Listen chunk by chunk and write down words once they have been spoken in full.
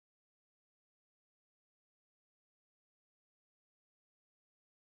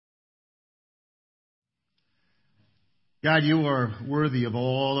God, you are worthy of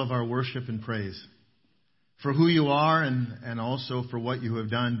all of our worship and praise for who you are and also for what you have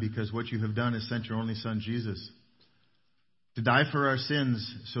done, because what you have done is sent your only Son, Jesus, to die for our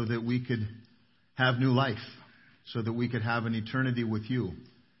sins so that we could have new life, so that we could have an eternity with you.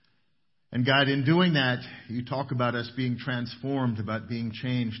 And God, in doing that, you talk about us being transformed, about being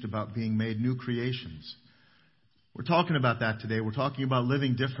changed, about being made new creations. We're talking about that today. We're talking about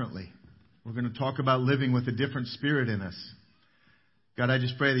living differently. We're going to talk about living with a different spirit in us. God, I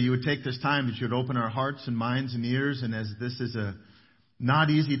just pray that you would take this time, that you would open our hearts and minds and ears. And as this is a not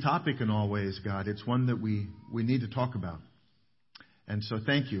easy topic in all ways, God, it's one that we need to talk about. And so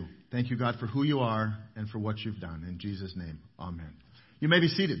thank you. Thank you, God, for who you are and for what you've done. In Jesus' name, amen. You may be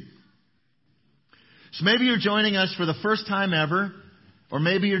seated. So maybe you're joining us for the first time ever, or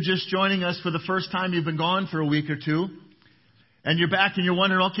maybe you're just joining us for the first time. You've been gone for a week or two. And you're back and you're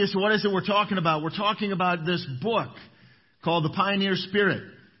wondering, okay, so what is it we're talking about? We're talking about this book called The Pioneer Spirit.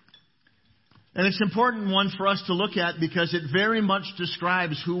 And it's an important one for us to look at because it very much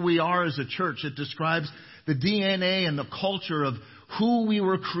describes who we are as a church. It describes the DNA and the culture of who we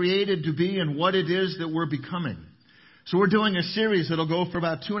were created to be and what it is that we're becoming. So we're doing a series that'll go for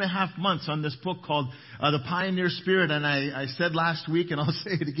about 2.5 months on this book called The Pioneer Spirit. And I said last week, and I'll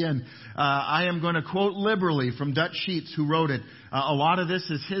say it again, I am going to quote liberally from Dutch Sheets, who wrote it. A lot of this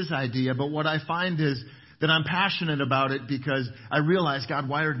is his idea, but what I find is that I'm passionate about it because I realize God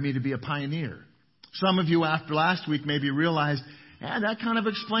wired me to be a pioneer. Some of you after last week maybe realized, that kind of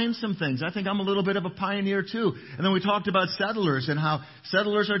explains some things. I think I'm a little bit of a pioneer too. And then we talked about settlers and how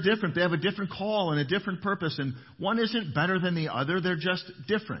settlers are different. They have a different call and a different purpose. And one isn't better than the other. They're just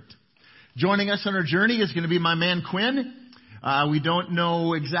different. Joining us on our journey is going to be my man Quinn. We don't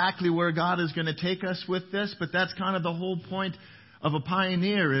know exactly where God is going to take us with this, but that's kind of the whole point of a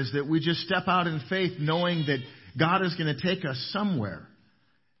pioneer, is that we just step out in faith knowing that God is going to take us somewhere.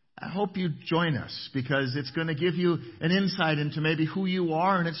 I hope you join us because it's going to give you an insight into maybe who you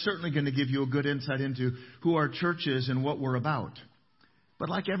are, and it's certainly going to give you a good insight into who our church is and what we're about. But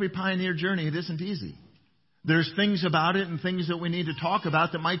like every pioneer journey, it isn't easy. There's things about it and things that we need to talk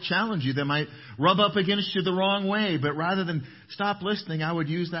about that might challenge you, that might rub up against you the wrong way. But rather than stop listening, I would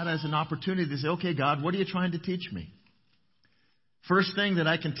use that as an opportunity to say, okay, God, what are you trying to teach me? First thing that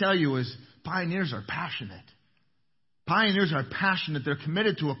I can tell you is pioneers are passionate. Pioneers are passionate. They're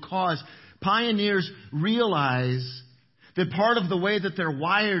committed to a cause. Pioneers realize that part of the way that they're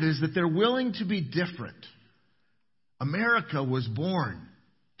wired is that they're willing to be different. America was born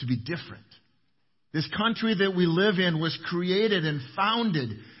to be different. This country that we live in was created and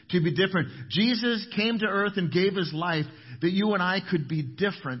founded to be different. Jesus came to earth and gave his life that you and I could be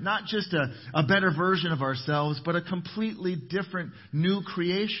different. Not just a better version of ourselves, but a completely different new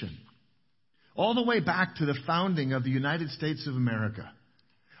creation. All the way back to the founding of the United States of America,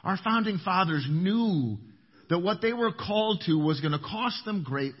 our founding fathers knew that what they were called to was going to cost them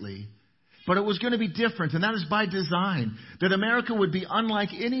greatly, but it was going to be different, and that is by design, that America would be unlike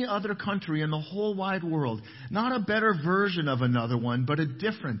any other country in the whole wide world. Not a better version of another one, but a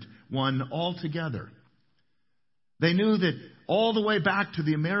different one altogether. They knew that all the way back to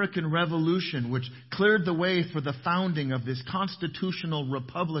the American Revolution, which cleared the way for the founding of this constitutional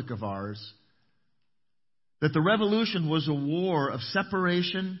republic of ours, that the revolution was a war of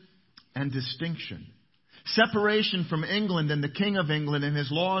separation and distinction. Separation from England and the King of England and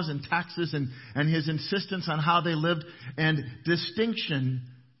his laws and taxes and his insistence on how they lived, and distinction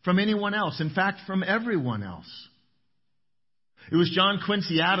from anyone else. In fact, from everyone else. It was John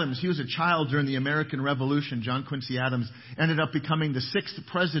Quincy Adams. He was a child during the American Revolution. John Quincy Adams ended up becoming the 6th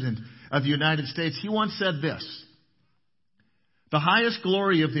president of the United States. He once said this: the highest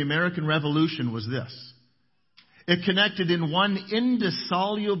glory of the American Revolution was this: it connected in one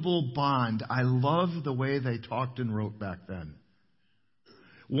indissoluble bond. I love the way they talked and wrote back then.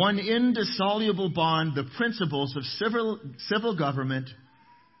 One indissoluble bond, the principles of civil government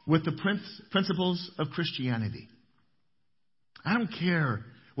with the principles of Christianity. I don't care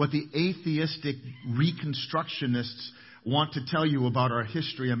what the atheistic reconstructionists want to tell you about our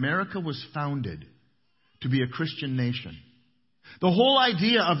history. America was founded to be a Christian nation. The whole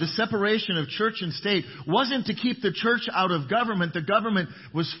idea of the separation of church and state wasn't to keep the church out of government. The government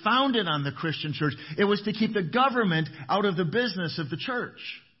was founded on the Christian church. It was to keep the government out of the business of the church.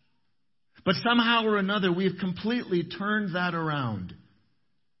 But somehow or another, we've completely turned that around.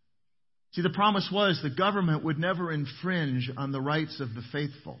 See, the promise was the government would never infringe on the rights of the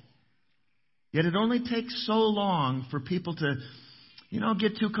faithful. Yet it only takes so long for people to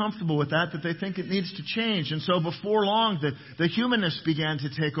get too comfortable with that they think it needs to change. And so before long, the humanists began to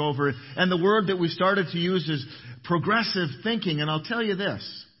take over. And the word that we started to use is progressive thinking. And I'll tell you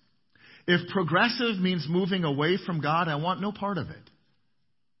this. If progressive means moving away from God, I want no part of it.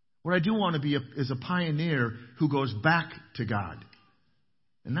 What I do want to be is a pioneer who goes back to God.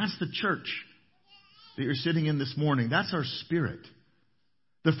 And that's the church that you're sitting in this morning. That's our spirit.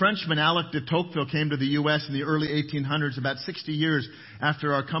 The Frenchman Alec de Tocqueville came to the U.S. in the early 1800s, about 60 years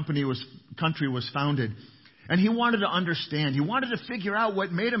after our country was founded. And he wanted to understand. He wanted to figure out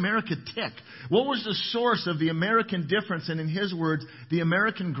what made America tick. What was the source of the American difference and, in his words, the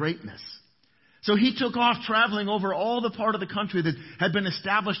American greatness? So he took off traveling over all the part of the country that had been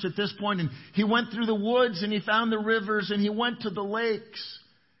established at this point. And he went through the woods and he found the rivers and he went to the lakes.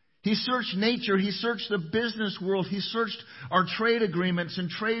 He searched nature. He searched the business world. He searched our trade agreements and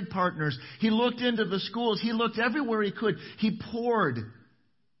trade partners. He looked into the schools. He looked everywhere he could. He poured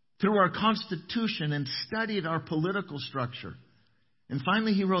through our Constitution and studied our political structure. And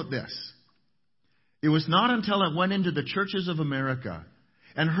finally he wrote this. It was not until I went into the churches of America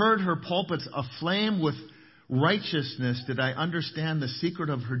and heard her pulpits aflame with righteousness did I understand the secret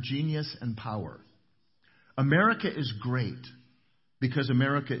of her genius and power. America is great because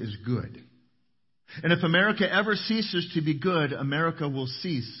America is good. And if America ever ceases to be good, America will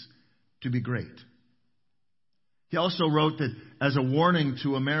cease to be great. He also wrote that as a warning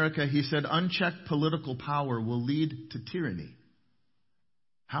to America, he said, unchecked political power will lead to tyranny.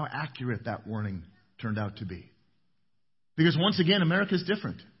 How accurate that warning turned out to be. Because once again, America is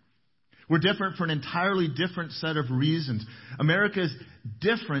different. We're different for an entirely different set of reasons. America is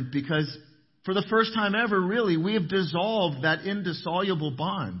different because for the first time ever, really, we have dissolved that indissoluble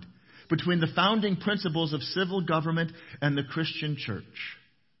bond between the founding principles of civil government and the Christian church.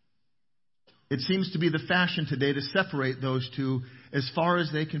 It seems to be the fashion today to separate those two as far as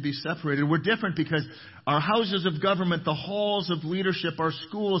they can be separated. We're different because our houses of government, the halls of leadership, our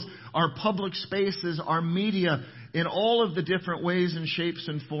schools, our public spaces, our media, in all of the different ways and shapes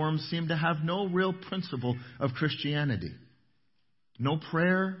and forms, seem to have no real principle of Christianity. No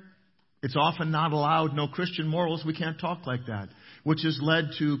prayer. It's often not allowed. No Christian morals. We can't talk like that. Which has led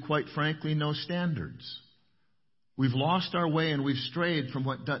to, quite frankly, no standards. We've lost our way and we've strayed from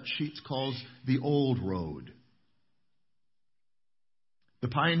what Dutch Sheets calls the old road. The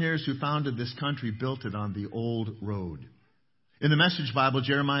pioneers who founded this country built it on the old road. In the Message Bible,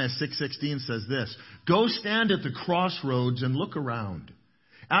 Jeremiah 6:16 says this, go stand at the crossroads and look around.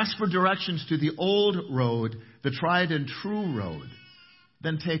 Ask for directions to the old road, the tried and true road.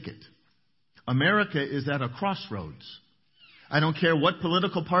 Then take it. America is at a crossroads. I don't care what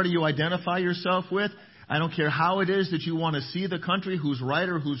political party you identify yourself with. I don't care how it is that you want to see the country, who's right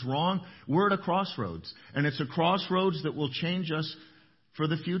or who's wrong. We're at a crossroads. And it's a crossroads that will change us for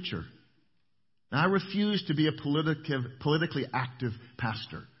the future. Now, I refuse to be a politically active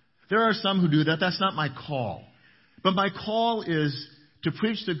pastor. There are some who do that. That's not my call. But my call is to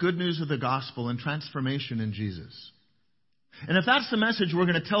preach the good news of the gospel and transformation in Jesus. And if that's the message we're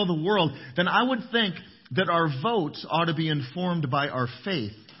going to tell the world, then I would think that our votes ought to be informed by our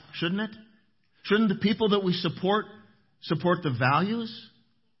faith, shouldn't it? Shouldn't the people that we support the values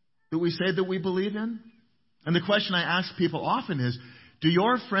that we say that we believe in? And the question I ask people often is, do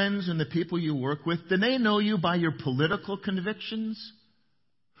your friends and the people you work with, do they know you by your political convictions?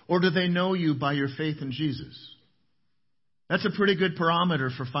 Or do they know you by your faith in Jesus? That's a pretty good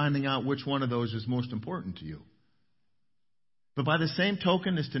parameter for finding out which one of those is most important to you. But by the same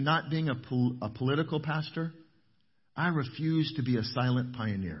token as to not being a political pastor, I refuse to be a silent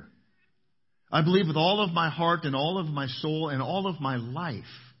pioneer. I believe with all of my heart and all of my soul and all of my life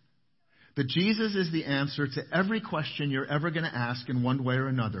that Jesus is the answer to every question you're ever going to ask in one way or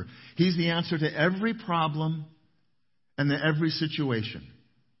another. He's the answer to every problem and to every situation.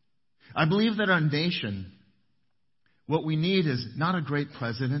 I believe that our nation, what we need is not a great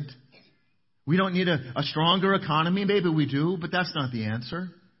president. We don't need a stronger economy. Maybe we do, but that's not the answer.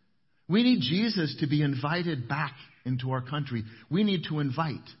 We need Jesus to be invited back into our country. We need to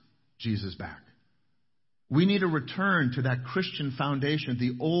invite Jesus back. We need a return to that Christian foundation,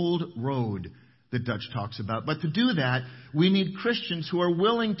 the old road that Dutch talks about. But to do that, we need Christians who are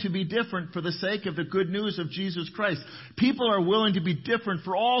willing to be different for the sake of the good news of Jesus Christ. People are willing to be different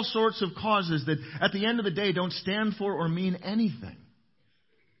for all sorts of causes that at the end of the day don't stand for or mean anything.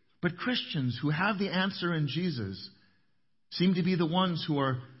 But Christians who have the answer in Jesus seem to be the ones who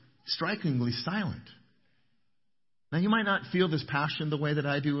are strikingly silent. Now, you might not feel this passion the way that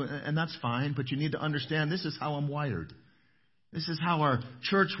I do, and that's fine, but you need to understand this is how I'm wired. This is how our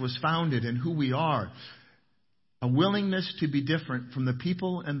church was founded and who we are. A willingness to be different from the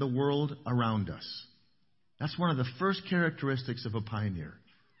people and the world around us. That's one of the first characteristics of a pioneer.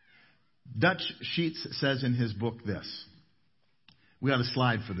 Dutch Sheets says in his book this. We got a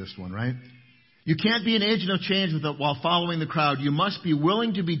slide for this one, right? You can't be an agent of change while following the crowd. You must be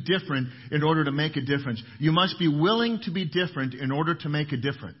willing to be different in order to make a difference. You must be willing to be different in order to make a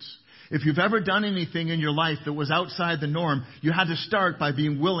difference. If you've ever done anything in your life that was outside the norm, you had to start by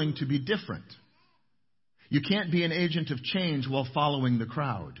being willing to be different. You can't be an agent of change while following the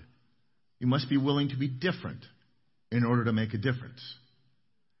crowd. You must be willing to be different in order to make a difference.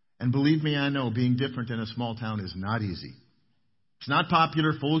 And believe me, I know being different in a small town is not easy. It's not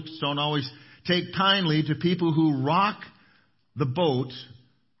popular. Folks don't always take kindly to people who rock the boat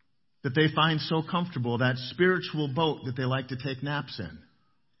that they find so comfortable, that spiritual boat that they like to take naps in.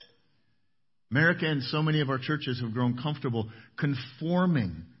 America and so many of our churches have grown comfortable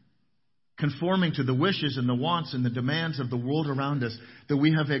conforming to the wishes and the wants and the demands of the world around us, that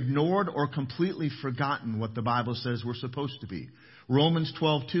we have ignored or completely forgotten what the Bible says we're supposed to be. Romans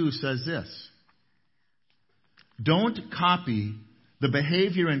 12:2 says this. Don't copy the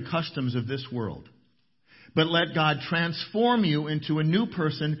behavior and customs of this world, but let God transform you into a new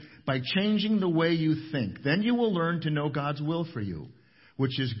person by changing the way you think. Then you will learn to know God's will for you,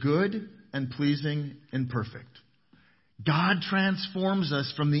 which is good and pleasing and perfect. God transforms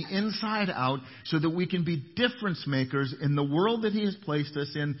us from the inside out so that we can be difference makers in the world that He has placed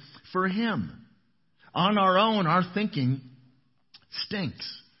us in for Him. On our own, our thinking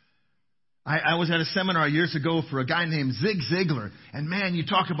stinks. I was at a seminar years ago for a guy named Zig Ziglar. And man, you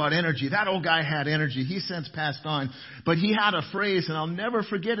talk about energy. That old guy had energy. He's since passed on. But he had a phrase, and I'll never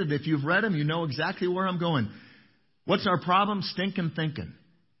forget it. If you've read him, you know exactly where I'm going. What's our problem? Stinking thinking.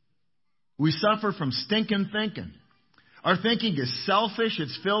 We suffer from stinking thinking. Our thinking is selfish.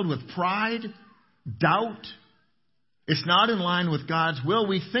 It's filled with pride, doubt. It's not in line with God's will.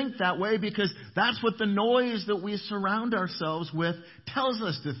 We think that way because that's what the noise that we surround ourselves with tells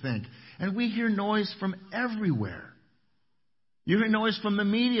us to think. And we hear noise from everywhere. You hear noise from the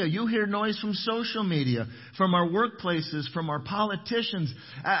media. You hear noise from social media, from our workplaces, from our politicians.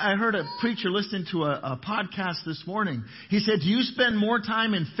 I heard a preacher listening to a podcast this morning. He said, do you spend more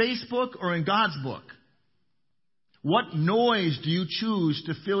time in Facebook or in God's book? What noise do you choose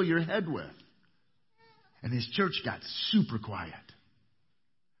to fill your head with? And his church got super quiet.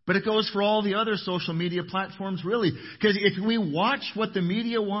 But it goes for all the other social media platforms, really. Because if we watch what the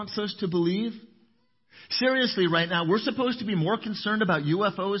media wants us to believe, seriously, right now, we're supposed to be more concerned about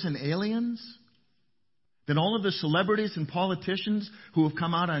UFOs and aliens than all of the celebrities and politicians who have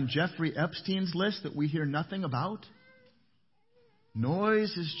come out on Jeffrey Epstein's list that we hear nothing about.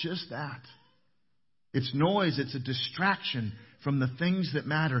 Noise is just that. It's noise. It's a distraction from the things that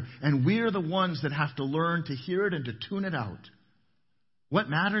matter. And we're the ones that have to learn to hear it and to tune it out. What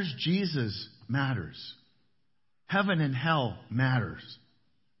matters? Jesus matters. Heaven and hell matters.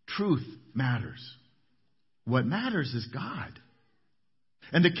 Truth matters. What matters is God.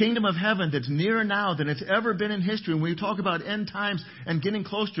 And the kingdom of heaven that's nearer now than it's ever been in history. When we talk about end times and getting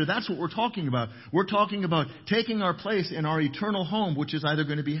closer, that's what we're talking about. We're talking about taking our place in our eternal home, which is either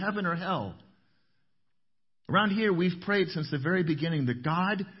going to be heaven or hell. Around here, we've prayed since the very beginning that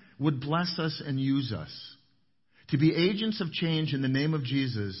God would bless us and use us to be agents of change in the name of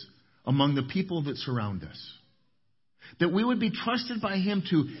Jesus among the people that surround us. That we would be trusted by Him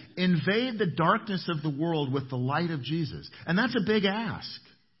to invade the darkness of the world with the light of Jesus. And that's a big ask.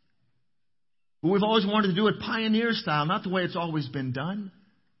 But we've always wanted to do it pioneer style, not the way it's always been done,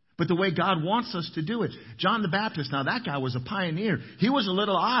 but the way God wants us to do it. John the Baptist, now that guy was a pioneer. He was a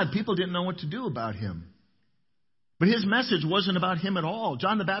little odd. People didn't know what to do about him. But his message wasn't about him at all.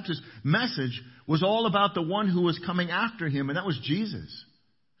 John the Baptist's message was all about the one who was coming after him, and that was Jesus.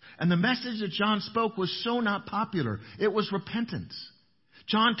 And the message that John spoke was so not popular. It was repentance.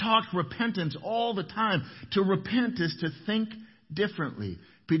 John talked repentance all the time. To repent is to think differently,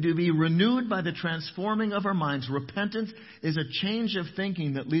 to be renewed by the transforming of our minds. Repentance is a change of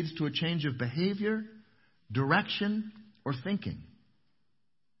thinking that leads to a change of behavior, direction, or thinking.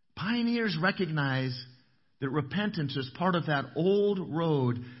 Pioneers recognize that repentance is part of that old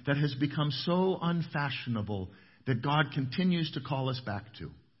road that has become so unfashionable that God continues to call us back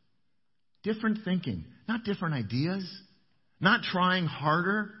to. Different thinking, not different ideas, not trying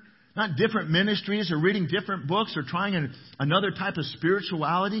harder, not different ministries or reading different books or trying another type of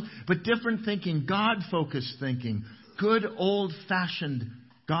spirituality, but different thinking, God-focused thinking. Good old-fashioned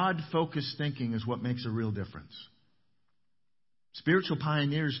God-focused thinking is what makes a real difference. Spiritual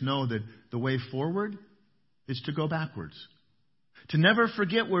pioneers know that the way forward is to go backwards. To never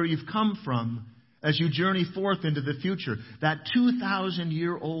forget where you've come from as you journey forth into the future, that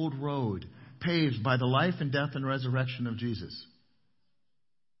 2,000-year-old road paved by the life and death and resurrection of Jesus.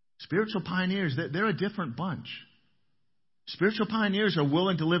 Spiritual pioneers, they're a different bunch. Spiritual pioneers are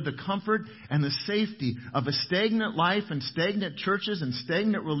willing to live the comfort and the safety of a stagnant life and stagnant churches and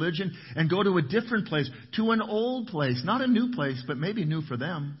stagnant religion and go to a different place, to an old place, not a new place, but maybe new for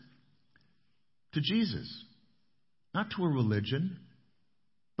them, to Jesus. Not to a religion,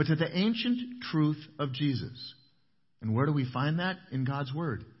 but to the ancient truth of Jesus. And where do we find that? In God's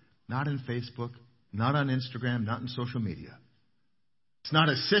Word. Not in Facebook, not on Instagram, not in social media. It's not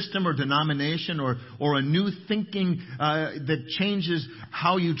a system or denomination or a new thinking that changes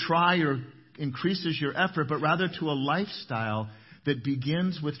how you try or increases your effort, but rather to a lifestyle that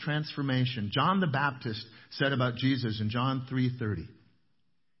begins with transformation. John the Baptist said about Jesus in John 3:30,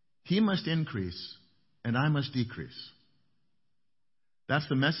 "He must increase and I must decrease." That's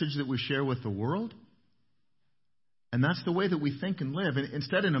the message that we share with the world. And that's the way that we think and live. And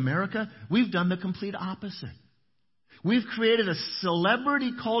instead, in America, we've done the complete opposite. We've created a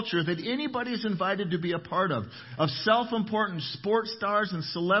celebrity culture that anybody's invited to be a part of self-important sports stars and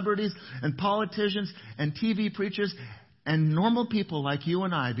celebrities and politicians and TV preachers and normal people like you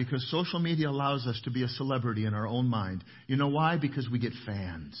and I, because social media allows us to be a celebrity in our own mind. You know why? Because we get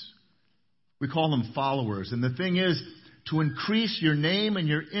fans. We call them followers. And the thing is, to increase your name and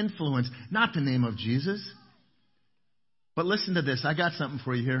your influence, not the name of Jesus. But listen to this. I got something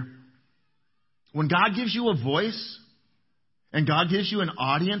for you here. When God gives you a voice and God gives you an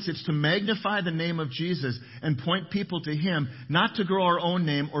audience, it's to magnify the name of Jesus and point people to Him, not to grow our own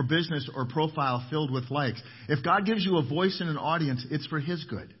name or business or profile filled with likes. If God gives you a voice and an audience, it's for His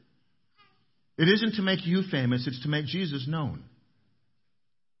good. It isn't to make you famous. It's to make Jesus known.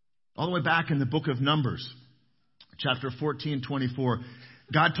 All the way back in the book of Numbers, chapter 14:24,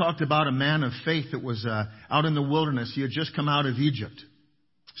 God talked about a man of faith that was out in the wilderness. He had just come out of Egypt.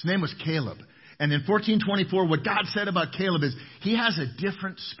 His name was Caleb. And in 14:24, what God said about Caleb is, he has a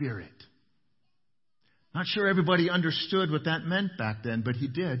different spirit. Not sure everybody understood what that meant back then, but he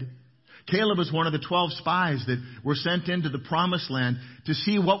did. Caleb was one of the 12 spies that were sent into the promised land to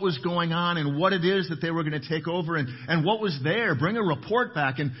see what was going on and what it is that they were going to take over and what was there. Bring a report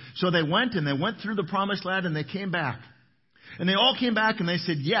back. And so they went through the promised land and they came back. And they all came back and they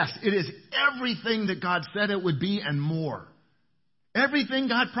said, yes, it is everything that God said it would be and more. Everything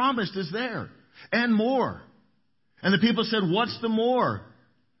God promised is there and more. And the people said, what's the more?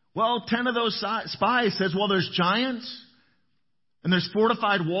 Well, 10 of those spies says, well, there's giants and there's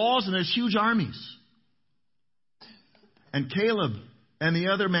fortified walls and there's huge armies. And Caleb and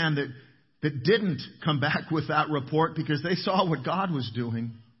the other man that didn't come back with that report because they saw what God was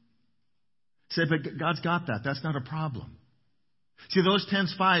doing said, but God's got that. That's not a problem. See, those 10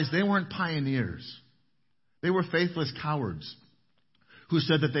 spies, they weren't pioneers. They were faithless cowards who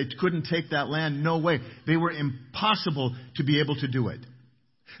said that they couldn't take that land. No way. They were impossible to be able to do it.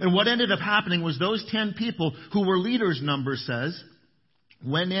 And what ended up happening was those 10 people who were leaders, Numbers says,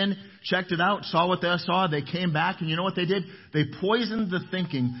 went in, checked it out, saw what they saw. They came back, and you know what they did? They poisoned the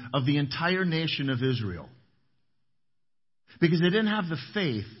thinking of the entire nation of Israel. Because they didn't have the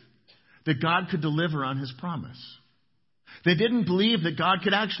faith that God could deliver on His promise. They didn't believe that God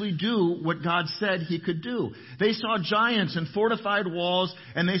could actually do what God said He could do. They saw giants and fortified walls,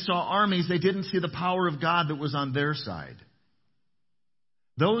 and they saw armies. They didn't see the power of God that was on their side.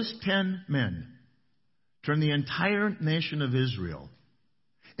 Those 10 men turned the entire nation of Israel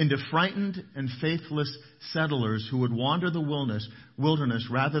into frightened and faithless settlers who would wander the wilderness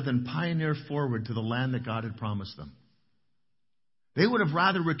rather than pioneer forward to the land that God had promised them. They would have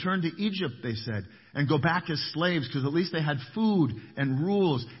rather returned to Egypt, they said, and go back as slaves because at least they had food and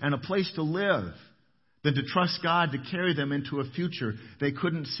rules and a place to live than to trust God to carry them into a future they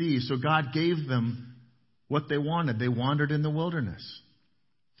couldn't see. So God gave them what they wanted. They wandered in the wilderness.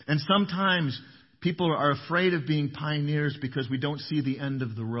 And sometimes people are afraid of being pioneers because we don't see the end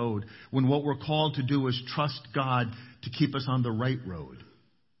of the road, when what we're called to do is trust God to keep us on the right road.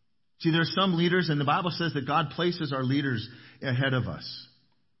 See, there's some leaders, and the Bible says that God places our leaders ahead of us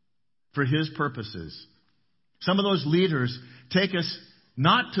for His purposes. Some of those leaders take us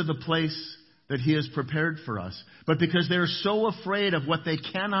not to the place that He has prepared for us, but because they're so afraid of what they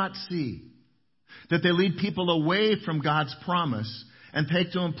cannot see, that they lead people away from God's promise and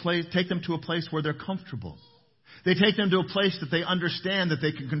take them to a place where they're comfortable. They take them to a place that they understand, that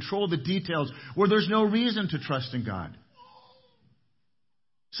they can control the details, where there's no reason to trust in God.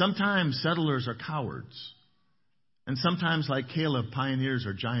 Sometimes settlers are cowards. And sometimes, like Caleb, pioneers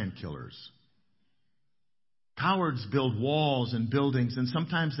are giant killers. Cowards build walls and buildings, and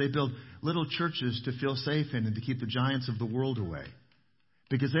sometimes they build little churches to feel safe in and to keep the giants of the world away.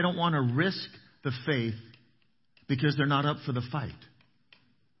 Because they don't want to risk the faith because they're not up for the fight.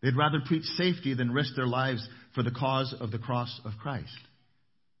 They'd rather preach safety than risk their lives for the cause of the cross of Christ.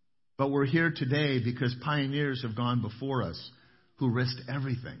 But we're here today because pioneers have gone before us who risked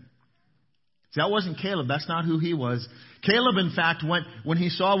everything. See, that wasn't Caleb. That's not who he was. Caleb, in fact, when he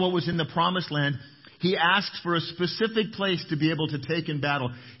saw what was in the promised land, he asked for a specific place to be able to take in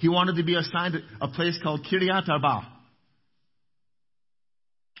battle. He wanted to be assigned a place called Kiryat Arba.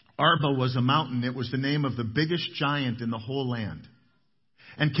 Arba was a mountain. It was the name of the biggest giant in the whole land.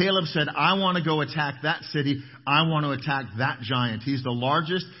 And Caleb said, I want to go attack that city. I want to attack that giant. He's the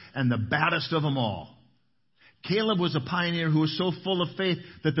largest and the baddest of them all. Caleb was a pioneer who was so full of faith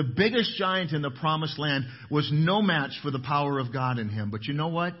that the biggest giant in the promised land was no match for the power of God in him. But you know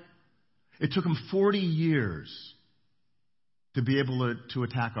what? It took him 40 years to be able to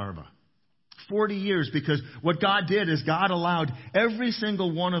attack Arba. 40 years, because what God did is God allowed every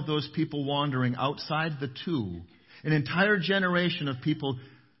single one of those people wandering outside the two, an entire generation of people,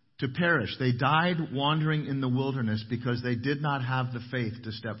 to perish. They died wandering in the wilderness because they did not have the faith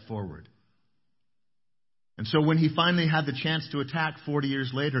to step forward. And so when he finally had the chance to attack 40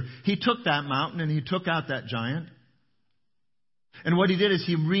 years later, he took that mountain and he took out that giant. And what he did is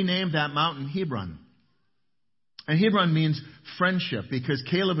he renamed that mountain Hebron. And Hebron means friendship, because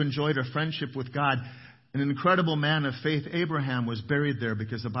Caleb enjoyed a friendship with God. An incredible man of faith, Abraham, was buried there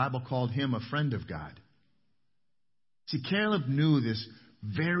because the Bible called him a friend of God. See, Caleb knew this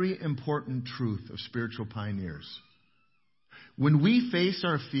very important truth of spiritual pioneers. When we face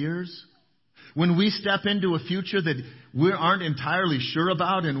our fears, when we step into a future that we aren't entirely sure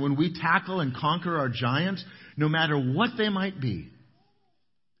about, and when we tackle and conquer our giants, no matter what they might be,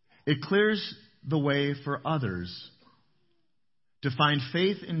 it clears the way for others to find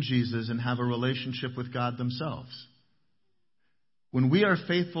faith in Jesus and have a relationship with God themselves. When we are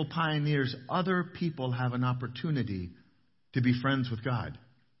faithful pioneers, other people have an opportunity to be friends with God.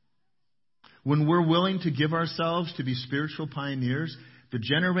 When we're willing to give ourselves to be spiritual pioneers, the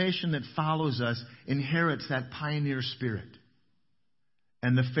generation that follows us inherits that pioneer spirit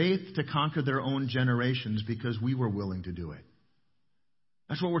and the faith to conquer their own generations because we were willing to do it.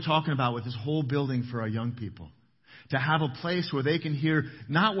 That's what we're talking about with this whole building for our young people. To have a place where they can hear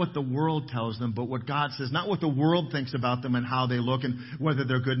not what the world tells them, but what God says. Not what the world thinks about them and how they look and whether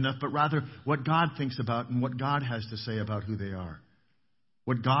they're good enough, but rather what God thinks about and what God has to say about who they are.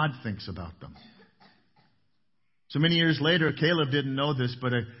 What God thinks about them. So many years later, Caleb didn't know this,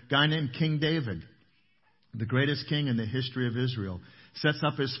 but a guy named King David, the greatest king in the history of Israel, sets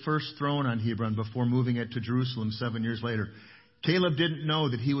up his first throne on Hebron before moving it to Jerusalem 7 years later. Caleb didn't know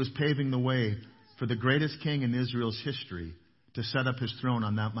that he was paving the way for the greatest king in Israel's history to set up his throne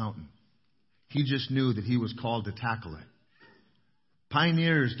on that mountain. He just knew that he was called to tackle it.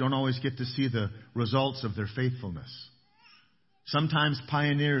 Pioneers don't always get to see the results of their faithfulness. Sometimes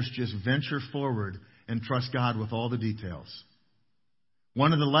pioneers just venture forward and trust God with all the details.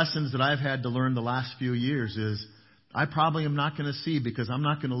 One of the lessons that I've had to learn the last few years is I probably am not going to see, because I'm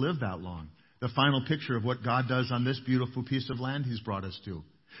not going to live that long, the final picture of what God does on this beautiful piece of land He's brought us to.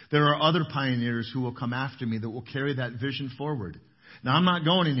 There are other pioneers who will come after me that will carry that vision forward. Now, I'm not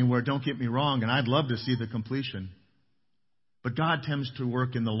going anywhere, don't get me wrong, and I'd love to see the completion. But God tends to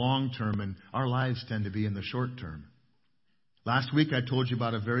work in the long term, and our lives tend to be in the short term. Last week I told you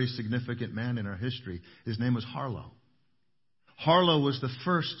about a very significant man in our history. His name was Harlow. Harlow was the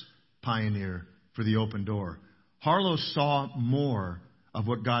first pioneer for the open door. Harlow saw more of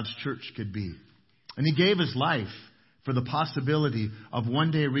what God's church could be. And he gave his life for the possibility of one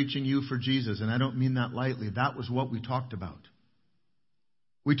day reaching you for Jesus. And I don't mean that lightly. That was what we talked about.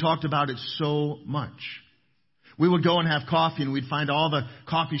 We talked about it so much. We would go and have coffee, and we'd find all the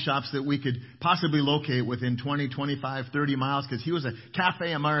coffee shops that we could possibly locate within 20, 25, 30 miles, because he was a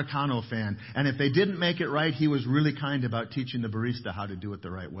Cafe Americano fan. And if they didn't make it right, he was really kind about teaching the barista how to do it the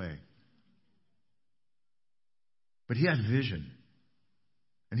right way. But he had vision.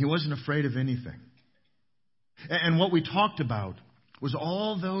 And he wasn't afraid of anything. And what we talked about was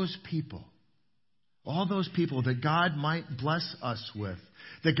all those people that God might bless us with,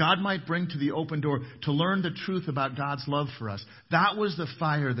 that God might bring to the open door to learn the truth about God's love for us. That was the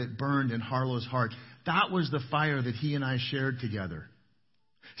fire that burned in Harlow's heart. That was the fire that he and I shared together.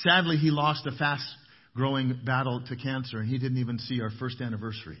 Sadly, he lost a fast-growing battle to cancer, and he didn't even see our first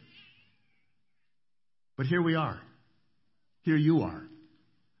anniversary. But here we are. Here you are.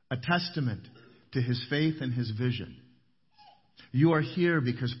 A testament to his faith and his vision. You are here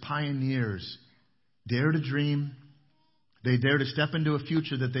because pioneers dare to dream. They dare to step into a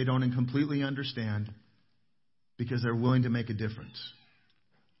future that they don't completely understand because they're willing to make a difference.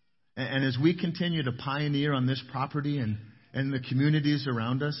 And as we continue to pioneer on this property and the communities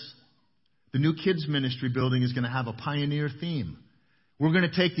around us, the new kids ministry building is going to have a pioneer theme. We're going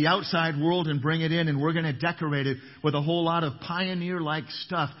to take the outside world and bring it in, and we're going to decorate it with a whole lot of pioneer-like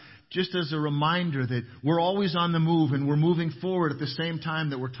stuff, just as a reminder that we're always on the move and we're moving forward at the same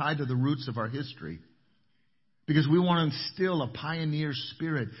time that we're tied to the roots of our history. Because we want to instill a pioneer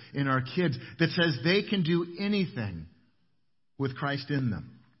spirit in our kids that says they can do anything with Christ in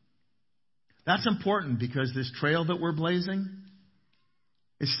them. That's important because this trail that we're blazing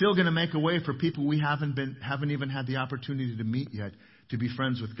is still going to make a way for people we haven't even had the opportunity to meet yet, to be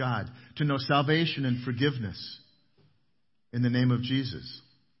friends with God, to know salvation and forgiveness in the name of Jesus.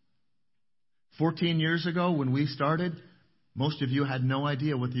 14 years ago when we started, most of you had no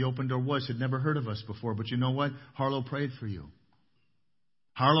idea what the Open Door was, had never heard of us before. But you know what? Harlow prayed for you.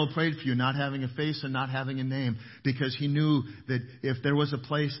 Harlow prayed for you not having a face and not having a name, because he knew that if there was a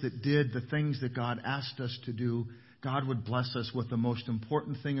place that did the things that God asked us to do, God would bless us with the most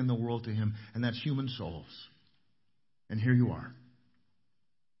important thing in the world to him, and that's human souls. And here you are.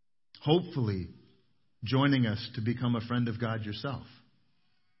 Hopefully joining us to become a friend of God yourself.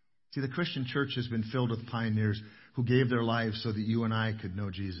 See, the Christian church has been filled with pioneers who gave their lives so that you and I could know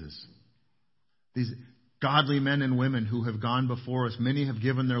Jesus. These godly men and women who have gone before us, many have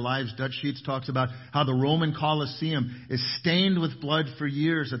given their lives. Dutch Sheets talks about how the Roman Colosseum is stained with blood for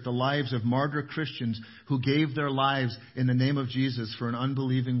years at the lives of martyr Christians who gave their lives in the name of Jesus for an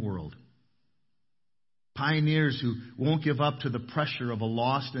unbelieving world. Pioneers who won't give up to the pressure of a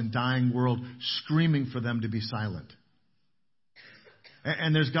lost and dying world screaming for them to be silent.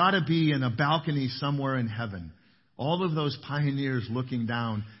 And there's got to be in a balcony somewhere in heaven all of those pioneers looking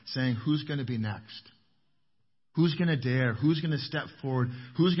down saying, who's going to be next? Who's going to dare? Who's going to step forward?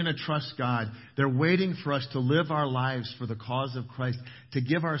 Who's going to trust God? They're waiting for us to live our lives for the cause of Christ, to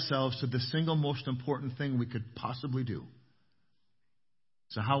give ourselves to the single most important thing we could possibly do.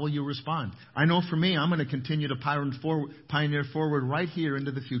 So how will you respond? I know for me, I'm going to continue to pioneer forward right here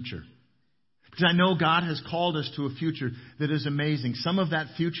into the future. Because I know God has called us to a future that is amazing. Some of that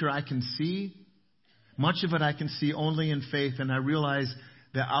future I can see. Much of it I can see only in faith, and I realize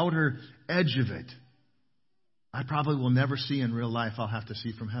the outer edge of it I probably will never see in real life. I'll have to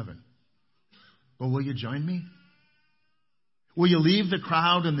see from heaven. But will you join me? Will you leave the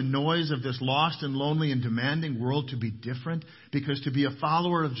crowd and the noise of this lost and lonely and demanding world to be different? Because to be a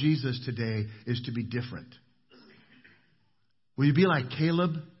follower of Jesus today is to be different. Will you be like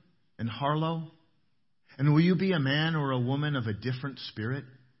Caleb and Harlow? And will you be a man or a woman of a different spirit?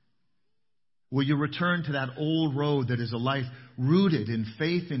 Will you return to that old road that is a life rooted in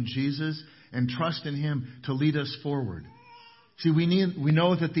faith in Jesus and trust in Him to lead us forward? See, we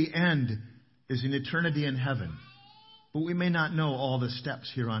know that the end is an eternity in heaven. But we may not know all the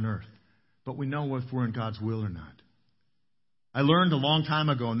steps here on earth. But we know if we're in God's will or not. I learned a long time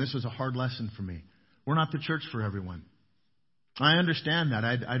ago, and this was a hard lesson for me. We're not the church for everyone. I understand that.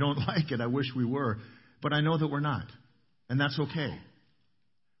 I don't like it. I wish we were. But I know that we're not. And that's okay.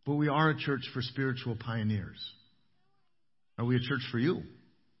 But we are a church for spiritual pioneers. Are we a church for you?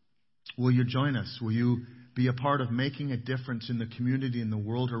 Will you join us? Will you be a part of making a difference in the community and the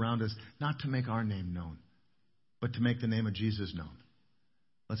world around us, not to make our name known, but to make the name of Jesus known?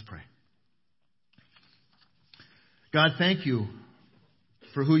 Let's pray. God, thank you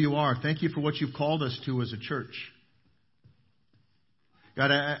for who you are. Thank you for what you've called us to as a church. God,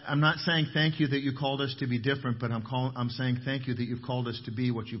 I'm not saying thank you that you called us to be different, but I'm saying thank you that you've called us to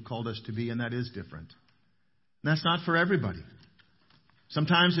be what you've called us to be, and that is different. And that's not for everybody.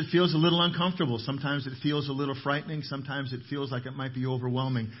 Sometimes it feels a little uncomfortable. Sometimes it feels a little frightening. Sometimes it feels like it might be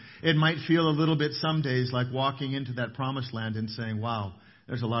overwhelming. It might feel a little bit some days like walking into that promised land and saying, wow,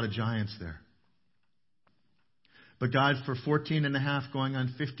 there's a lot of giants there. But God, for 14 and a half, going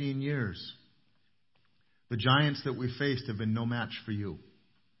on 15 years, the giants that we faced have been no match for you.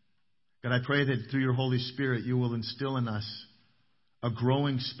 God, I pray that through your Holy Spirit, you will instill in us a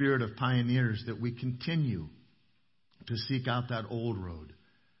growing spirit of pioneers, that we continue to seek out that old road.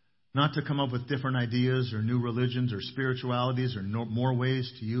 Not to come up with different ideas or new religions or spiritualities or more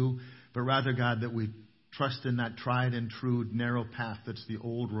ways to you, but rather, God, that we trust in that tried and true narrow path that's the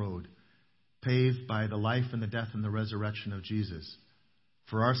old road, paved by the life and the death and the resurrection of Jesus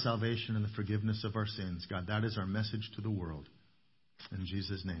for our salvation and the forgiveness of our sins. God, that is our message to the world. In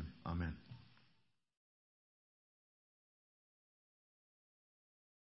Jesus' name, amen.